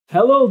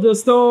Hello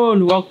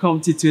Doston,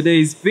 welcome to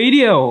today's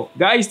video.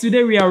 Guys,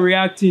 today we are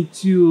reacting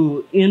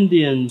to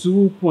Indian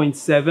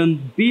 2.7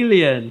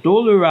 billion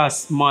Dholera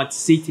Smart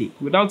City.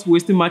 Without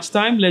wasting much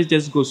time, let's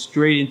just go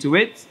straight into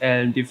it.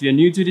 And if you're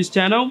new to this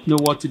channel, you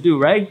know what to do,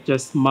 right?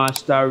 Just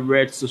smash that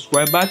red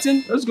subscribe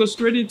button. Let's go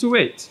straight into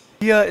it.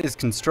 India is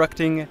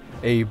constructing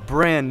a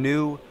brand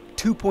new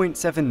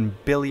 $2.7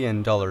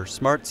 billion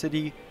smart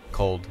city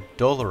called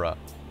Dholera.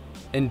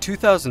 In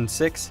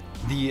 2006,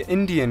 the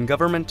Indian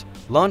government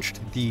launched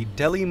the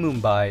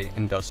Delhi-Mumbai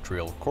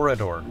Industrial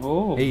Corridor,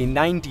 a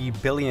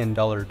 $90 billion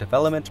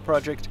development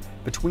project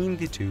between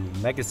the two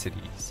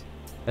megacities.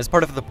 As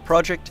part of the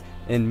project,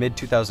 in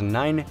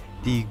mid-2009,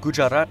 the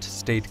Gujarat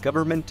state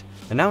government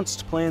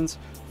announced plans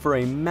for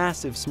a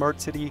massive smart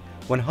city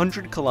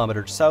 100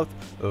 kilometers south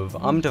of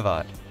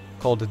Ahmedabad,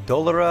 called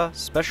Dholera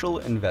Special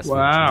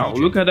Investment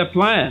Region. Look at the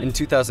plan. In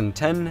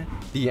 2010,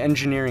 the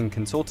engineering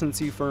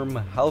consultancy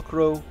firm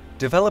Halcro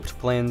developed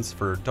plans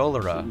for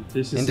Dholera,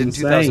 and in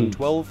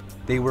 2012,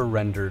 they were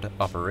rendered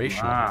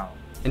operational.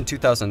 In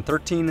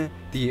 2013,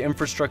 the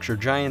infrastructure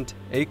giant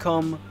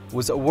AECOM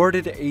was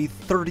awarded a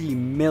 $30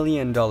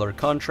 million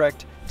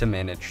contract to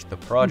manage the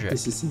project.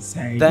 This is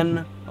insane.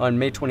 Then, on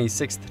May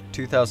 26,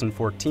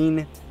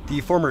 2014,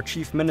 the former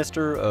Chief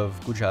Minister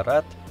of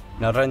Gujarat,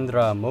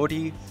 Narendra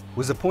Modi,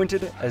 was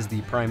appointed as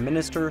the Prime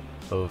Minister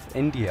of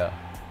India.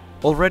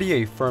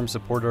 Already a firm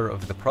supporter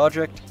of the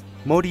project,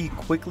 Modi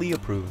quickly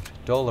approved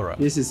Dholera.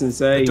 This is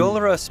insane. The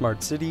Dholera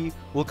Smart City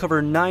will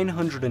cover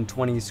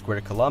 920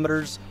 square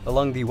kilometers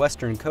along the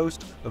western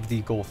coast of the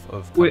Gulf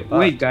of Khambat.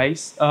 Wait,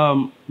 guys.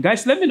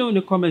 Guys, let me know in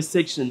the comment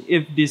section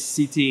if this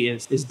city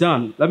is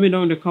done. Let me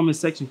know in the comment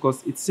section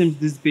because it seems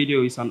this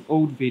video is an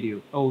old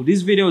video. Oh,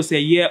 this video is a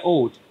year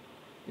old.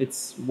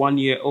 It's 1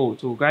 year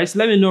old. So, guys,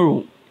 let me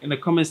know in the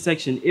comment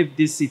section if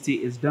this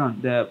city is done.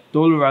 The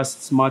Dholera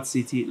Smart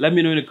City. Let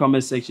me know in the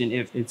comment section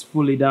if it's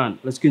fully done.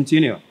 Let's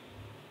continue.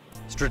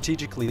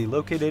 Strategically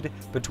located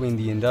between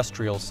the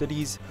industrial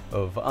cities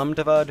of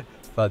Ahmedabad,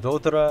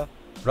 Vadodara,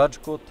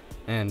 Rajkot,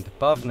 and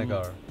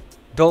Bhavnagar.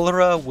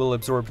 Dholera will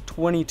absorb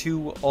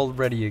 22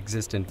 already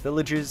existent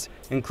villages,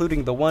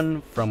 including the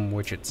one from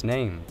which it's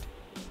named.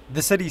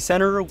 The city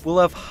center will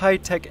have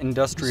high-tech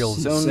industrial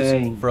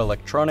zones for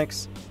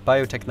electronics,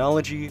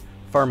 biotechnology,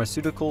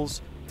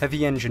 pharmaceuticals,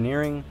 heavy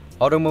engineering,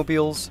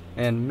 automobiles,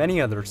 and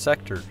many other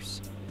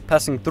sectors.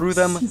 Passing through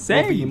them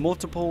will be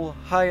multiple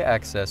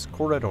high-access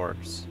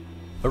corridors.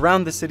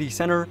 Around the city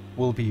center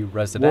will be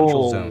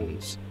residential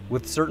zones,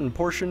 with certain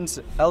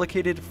portions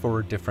allocated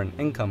for different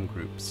income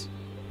groups.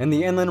 In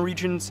the inland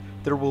regions,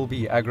 there will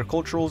be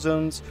agricultural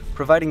zones,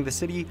 providing the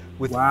city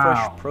with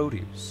fresh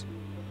produce.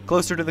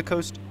 Closer to the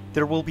coast,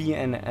 there will be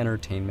an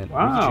entertainment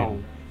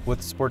region,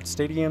 with sports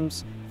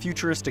stadiums,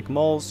 futuristic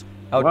malls,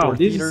 outdoor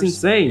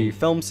theaters, a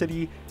film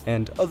city,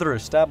 and other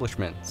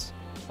establishments.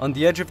 On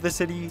the edge of the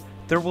city,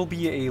 there will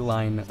be a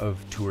line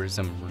of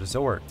tourism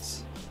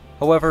resorts.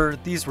 However,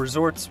 these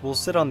resorts will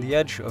sit on the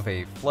edge of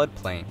a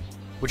floodplain,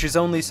 which is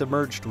only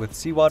submerged with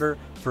seawater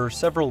for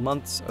several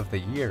months of the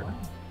year.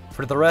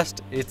 For the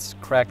rest, it's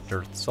cracked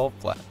earth salt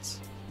flats.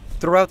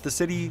 Throughout the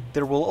city,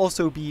 there will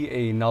also be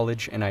a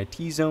knowledge and IT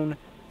zone,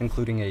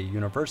 including a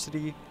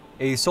university,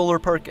 a solar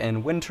park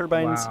and wind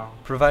turbines,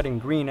 providing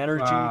green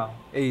energy,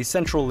 a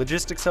central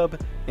logistics hub,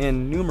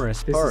 and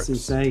numerous parks.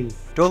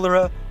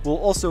 Dholera will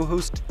also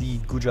host the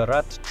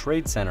Gujarat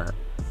Trade Center,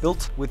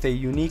 built with a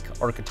unique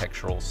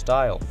architectural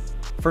style.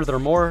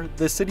 Furthermore,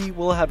 the city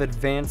will have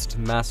advanced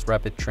mass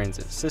rapid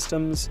transit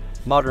systems,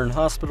 modern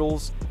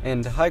hospitals,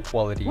 and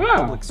high-quality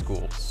public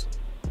schools.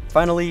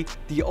 Finally,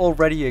 the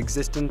already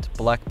existent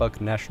Blackbuck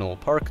National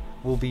Park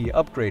will be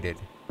upgraded,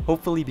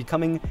 hopefully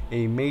becoming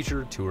a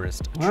major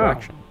tourist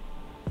attraction.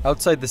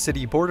 Outside the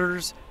city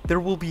borders, there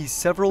will be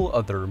several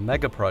other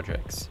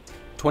mega-projects.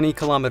 20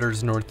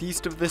 kilometers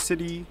northeast of the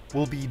city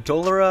will be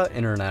Dholera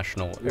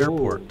International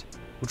Airport,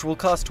 which will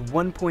cost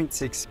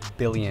 $1.6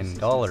 billion.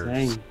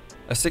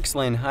 A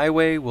 6-lane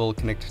highway will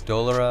connect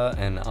Dholera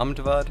and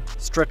Ahmedabad,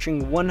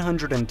 stretching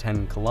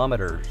 110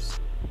 kilometers.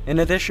 In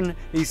addition,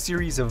 a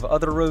series of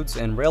other roads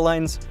and rail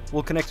lines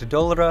will connect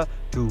Dholera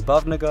to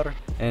Bhavnagar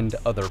and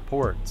other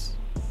ports.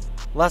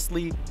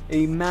 Lastly,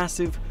 a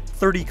massive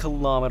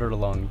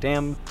 30-kilometer-long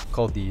dam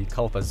called the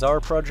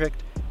Kalpazar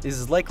project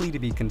is likely to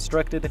be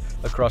constructed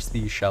across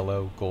the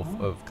shallow Gulf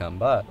of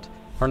Khambat,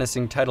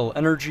 harnessing tidal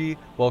energy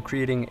while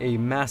creating a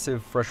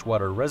massive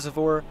freshwater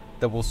reservoir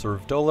that will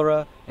serve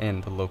Dholera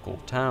and the local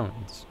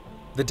towns.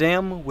 The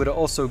dam would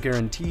also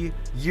guarantee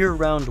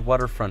year-round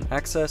waterfront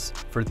access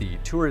for the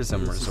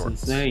tourism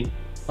resorts.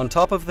 On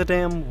top of the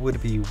dam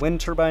would be wind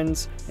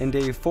turbines and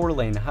a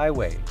 4-lane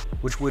highway,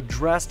 which would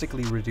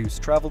drastically reduce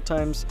travel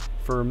times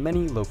for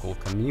many local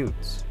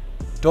commutes.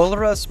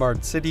 Dholera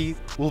Smart City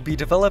will be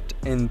developed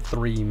in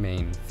 3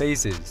 main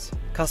phases,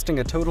 costing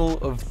a total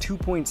of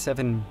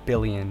 $2.7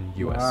 billion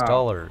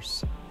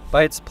US.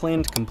 By its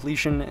planned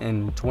completion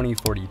in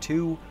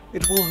 2042,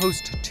 it will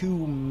host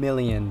 2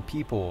 million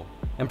people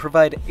and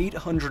provide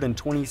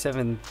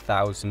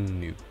 827,000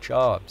 new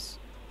jobs.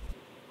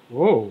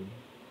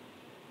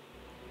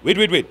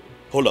 Wait.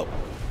 Hold up.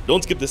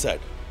 Don't skip this ad.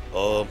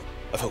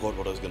 I forgot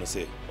what I was gonna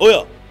say. Oh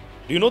yeah.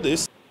 Do you know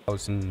this?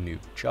 1,000 new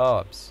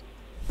jobs.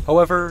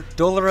 However,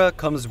 Dholera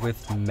comes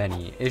with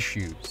many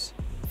issues.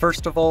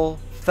 First of all,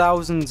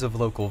 thousands of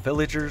local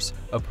villagers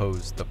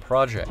oppose the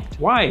project.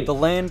 Why? The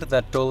land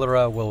that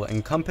Dholera will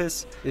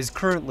encompass is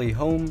currently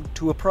home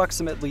to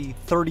approximately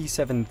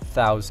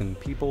 37,000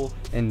 people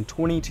in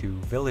 22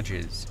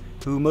 villages,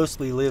 who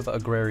mostly live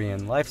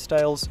agrarian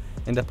lifestyles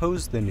and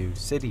oppose the new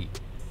city.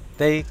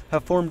 They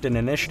have formed an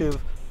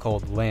initiative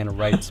called Land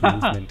Rights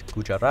Movement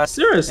Gujarat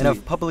Seriously? and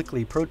have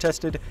publicly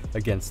protested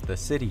against the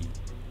city.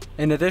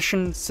 In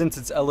addition, since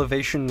its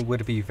elevation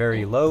would be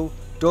very low,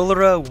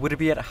 Dholera would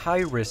be at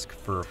high risk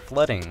for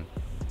flooding.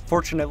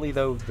 Fortunately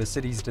though, the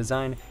city's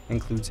design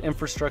includes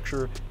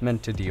infrastructure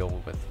meant to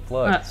deal with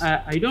floods.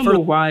 I don't know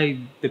why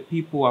the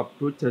people are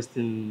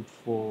protesting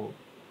for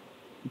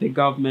the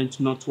government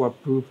not to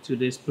approve to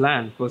this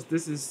plan, because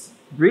this is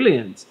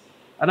brilliant.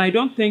 And I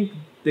don't think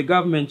the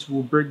government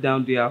will break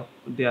down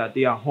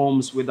their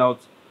homes without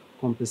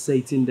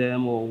compensating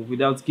them or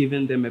without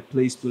giving them a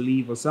place to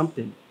live or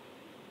something.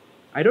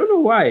 I don't know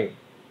why,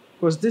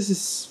 because this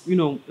is,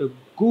 a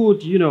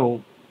good,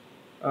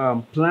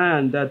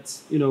 plan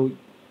that,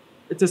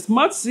 it's a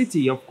smart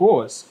city, of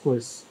course,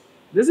 because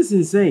this is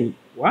insane.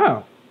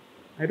 Wow.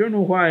 I don't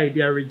know why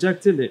they are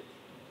rejecting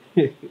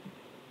it.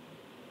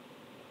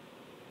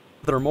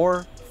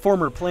 Furthermore,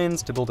 former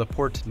plans to build a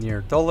port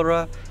near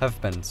Dholera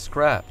have been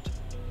scrapped.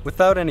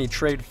 Without any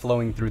trade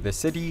flowing through the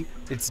city,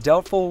 it's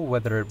doubtful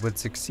whether it would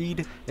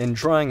succeed in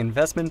drawing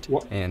investment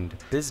and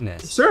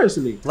business.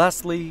 Seriously?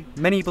 Lastly,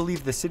 many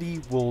believe the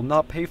city will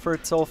not pay for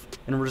itself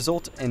and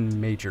result in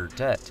major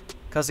debt,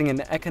 causing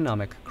an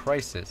economic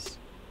crisis.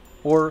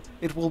 Or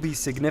it will be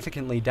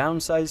significantly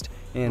downsized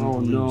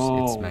and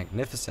lose its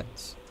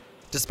magnificence.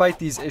 Despite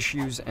these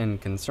issues and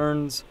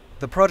concerns,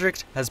 the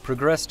project has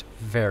progressed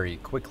very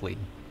quickly.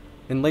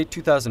 In late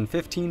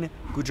 2015,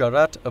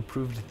 Gujarat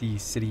approved the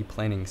city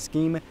planning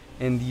scheme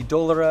and the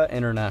Dholera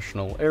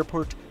International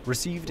Airport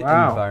received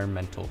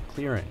environmental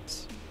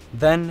clearance.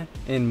 Then,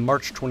 in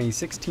March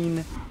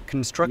 2016,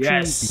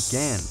 construction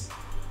began.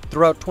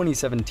 Throughout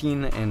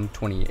 2017 and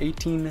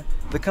 2018,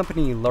 the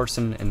company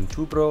Larsen &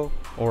 Toubro,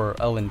 or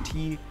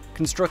L&T,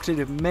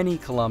 constructed many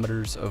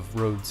kilometers of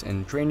roads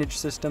and drainage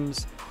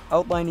systems,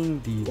 outlining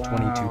the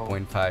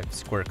 22.5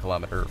 square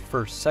kilometer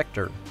first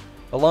sector,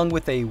 along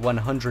with a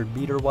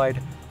 100-meter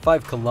wide,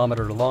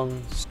 5-kilometer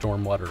long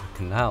stormwater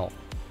canal.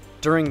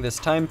 During this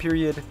time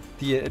period,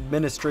 the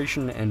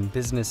Administration and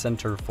Business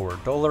Center for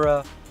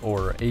Dholera,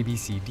 or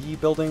ABCD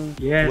building,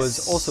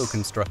 was also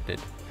constructed.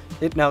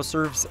 It now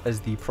serves as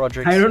the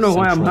project's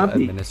central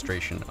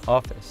administration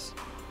office.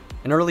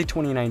 In early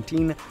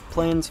 2019,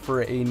 plans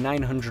for a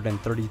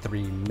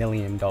 $933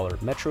 million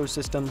metro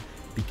system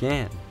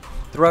began.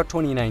 Throughout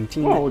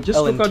 2019, L&T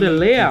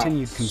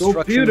continued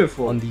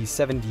construction on the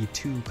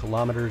 72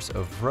 kilometers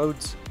of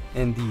roads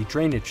and the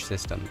drainage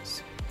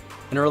systems.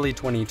 In early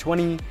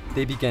 2020,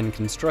 they began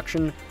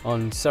construction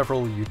on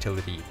several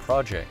utility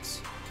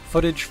projects.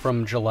 Footage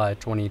from July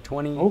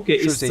 2020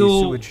 shows a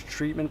sewage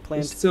treatment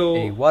plant,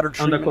 a water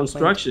treatment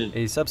plant,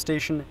 a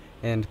substation,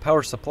 and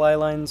power supply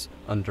lines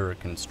under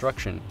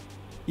construction.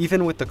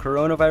 Even with the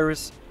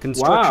coronavirus,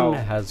 construction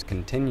has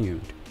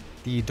continued.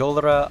 The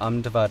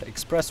Dholera-Ahmedabad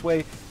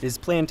Expressway is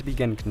planned to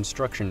begin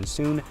construction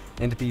soon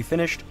and be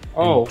finished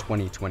in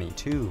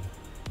 2022.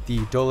 The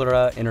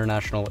Dholera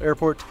International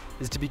Airport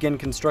is to begin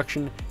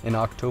construction in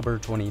October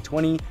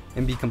 2020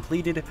 and be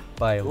completed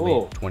by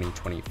late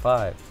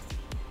 2025.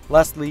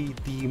 Lastly,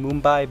 the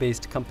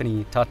Mumbai-based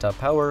company Tata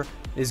Power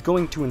is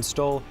going to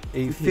install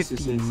a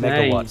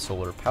 50-megawatt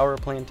solar power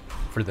plant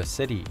for the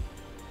city.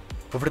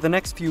 Over the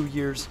next few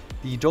years,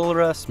 the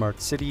Dholera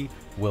Smart City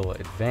will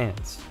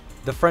advance.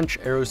 The French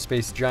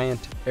aerospace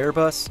giant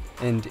Airbus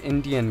and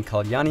Indian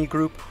Kalyani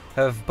Group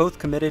have both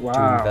committed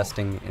to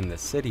investing in the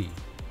city.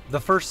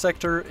 The first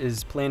sector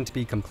is planned to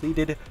be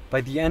completed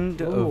by the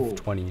end of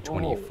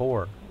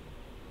 2024.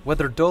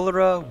 Whether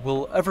Dholera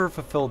will ever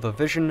fulfill the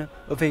vision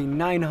of a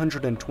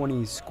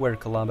 920 square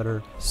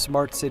kilometer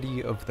smart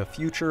city of the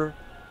future,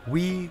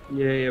 we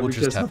will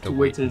just have to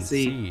wait and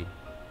see.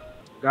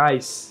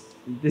 Guys,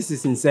 this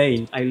is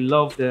insane. I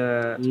love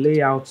the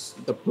layouts,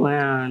 the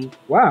plan.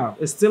 Wow,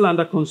 it's still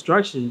under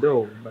construction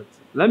though, but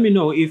let me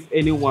know if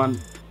anyone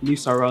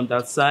lives around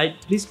that side.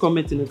 Please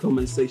comment in the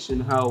comment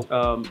section how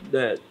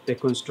the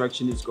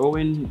construction is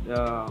going,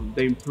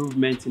 the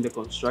improvement in the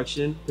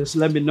construction. Just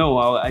let me know.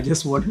 I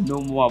just want to know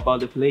more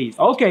about the place.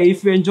 Okay,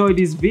 if you enjoyed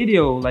this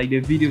video, like the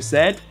video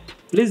said,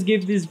 please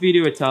give this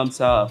video a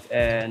thumbs up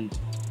and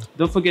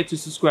don't forget to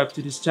subscribe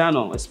to this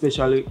channel,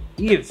 especially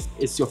if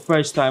it's your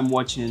first time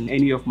watching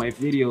any of my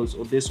videos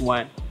or this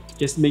one.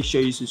 Just make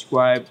sure you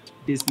subscribe.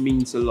 This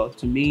means a lot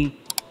to me.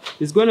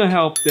 It's going to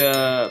help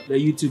the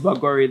YouTube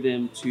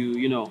algorithm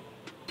to,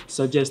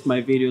 suggest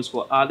my videos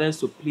for others.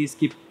 So please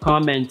keep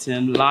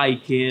commenting,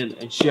 liking,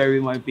 and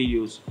sharing my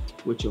videos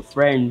with your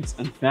friends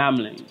and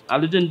family.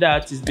 Other than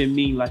that, it's been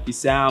me, Lucky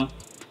Sam,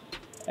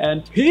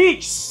 and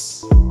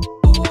peace!